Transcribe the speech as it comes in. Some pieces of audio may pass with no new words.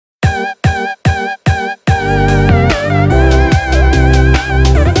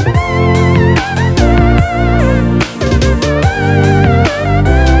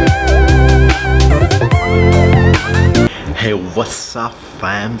What's up,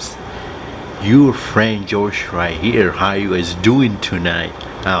 fams? Your friend Josh right here. How you guys doing tonight?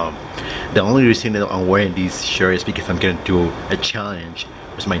 The only reason that I'm wearing this shirt is because I'm gonna do a challenge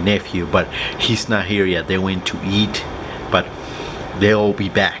with my nephew, but he's not here yet. They went to eat, but they'll be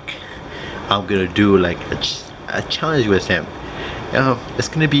back. I'm gonna do like a challenge with him. It's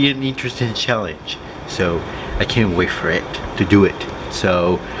gonna be an interesting challenge, so I can't wait for it to do it.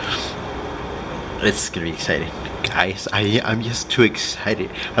 So it's gonna be exciting, guys. I'm just too excited.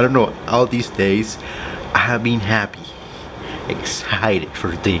 I don't know, all these days I have been happy, excited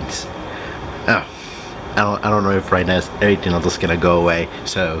for things. I don't know if right now everything else is gonna go away.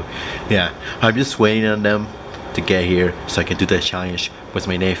 So yeah, I'm just waiting on them to get here so I can do the challenge with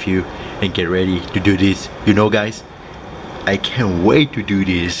my nephew and get ready to do this. You know, guys, I can't wait to do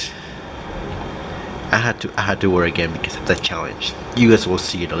this. I had to work again because of that challenge. You guys will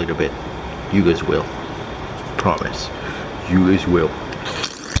see it a little bit. You guys will. Promise. You guys will.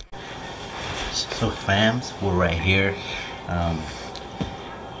 So fams, we're right here.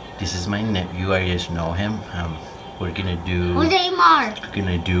 This is my nephew. You guys know him. We're gonna do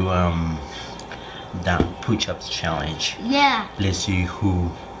the push-ups challenge. Yeah. Let's see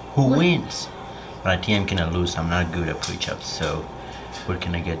who wins. But I think I'm gonna lose. I'm not good at push-ups, so we're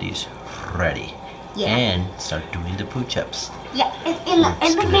gonna get these ready. Yeah. And start doing the push-ups. Yeah, in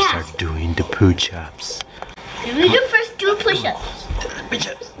the mask. Start doing the push-ups. We do first do push-ups.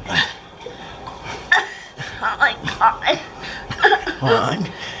 Push-ups. Oh my god. 1,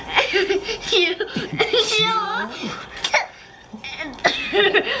 2, 3, 4.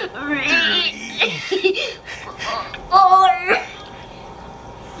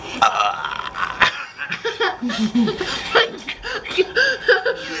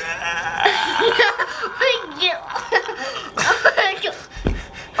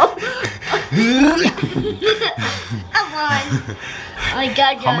 Come on. Oh my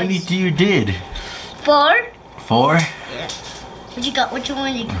god, How many do you did? 4. 4? Yeah. What you got? Which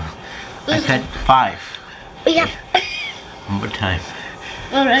one you got? I said 5. Yeah. One more time.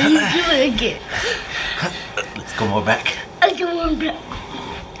 Alright, you do it again. Let's go more back. I do one back.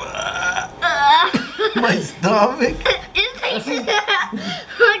 My stomach. I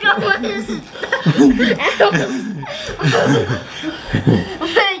don't want this.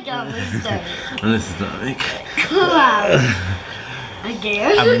 I got my stomach. My stomach. Come on.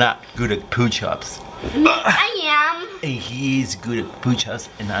 Again. I'm not good at push-ups. I am. And he's good at push-ups,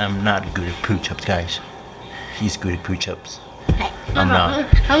 and I'm not good at push-ups, guys. He's good at push-ups. Hey, I'm not. I'm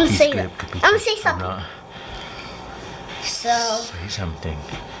gonna He's say good it. at push-ups. I'm gonna say I'm something. not. So. Say something.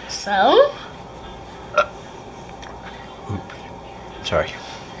 So. Oops. Sorry.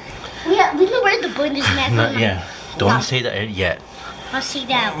 Yeah, we can wear the Bundesmask. Not yet. Don't say that yet. I'll say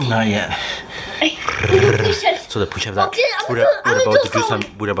that. Not yet. So the push-ups are. Okay, We're about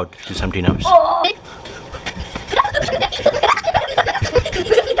to do something else. Oh.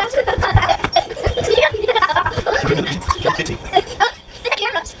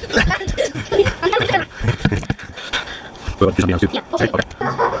 We're about to do something else too. Yeah, okay.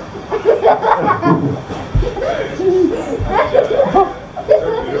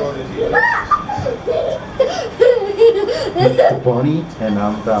 It's a bunny, and I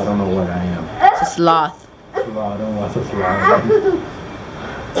don't know what I am. It's a sloth. I don't know what's a sloth.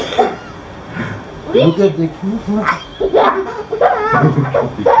 Look at the camera.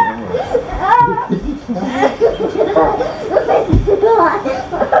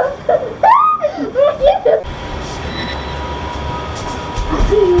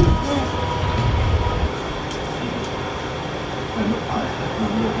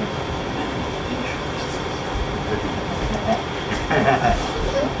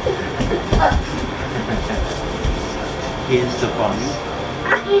 Here's the bunny.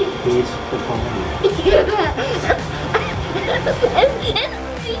 Here's the bunny.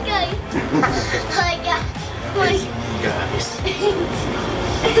 Guys. Oh my god. Guys.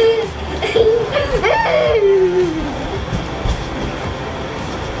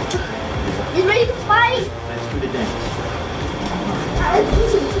 He's ready to fight. Let's do the dance.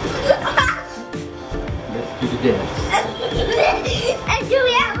 Let's do the dance. And do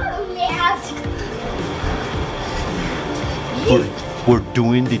we have a mask? We're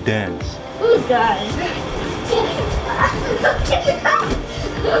doing the dance. Oh god.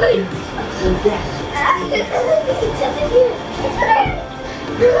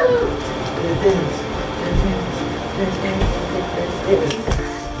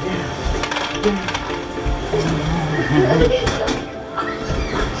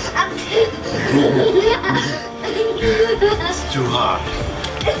 It's too hard.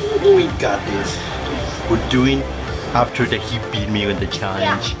 We got this. We're doing After that, he beat me with the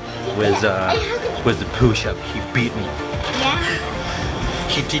challenge. Was the push-up. He beat me. Yeah.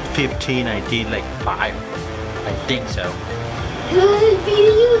 He did 15. I did like 5. I think so. Who's beating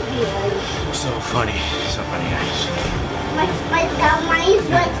you again? So funny, guys. My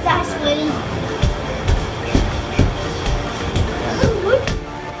legs are sweaty.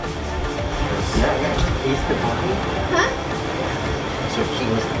 He's the bunny. Huh? So he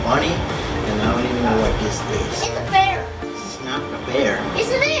was the bunny, and I don't even know what this is. It's a bear. This is not a bear. Yes,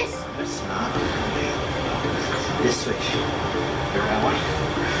 it is. It's not. This way. Here, that one.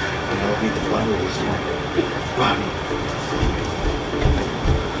 And I'll be the bunny this time. Bunny.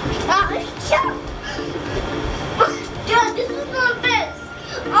 Oh, shut. God, this is not this.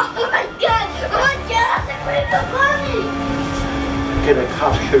 Oh my God. Oh my God. They're the bunny. I'm gonna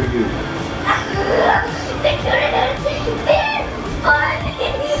capture you. They couldn't They're funny.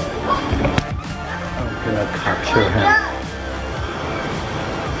 I'm gonna capture him.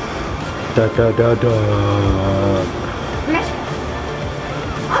 Da da da da.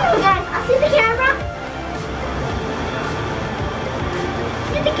 Oh my God, I see the camera.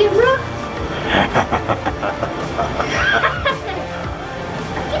 See the camera?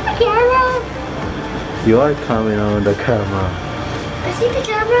 I see the camera. You are coming on the camera. I see the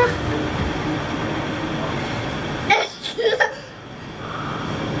camera.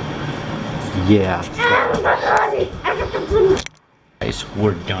 Yeah. Guys,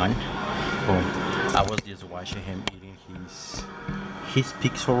 we're done. Boom. I was just watching him eating his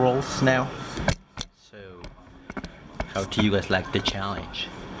pixel rolls now. So, how do you guys like the challenge?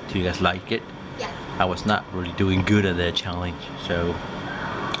 Do you guys like it? Yeah. I was not really doing good at that challenge, so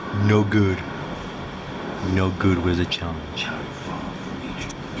no good. No good with the challenge.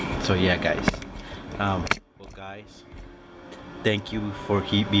 So yeah, guys. Well, guys, thank you for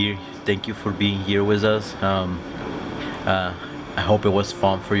thank you for being here with us. I hope it was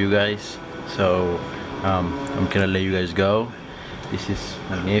fun for you guys. So I'm gonna let you guys go. This is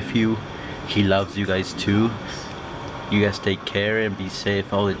my nephew. He loves you guys too. You guys take care and be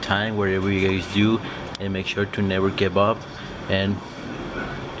safe all the time wherever you guys do, and make sure to never give up. And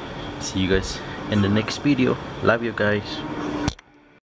see you guys in the next video. Love you guys.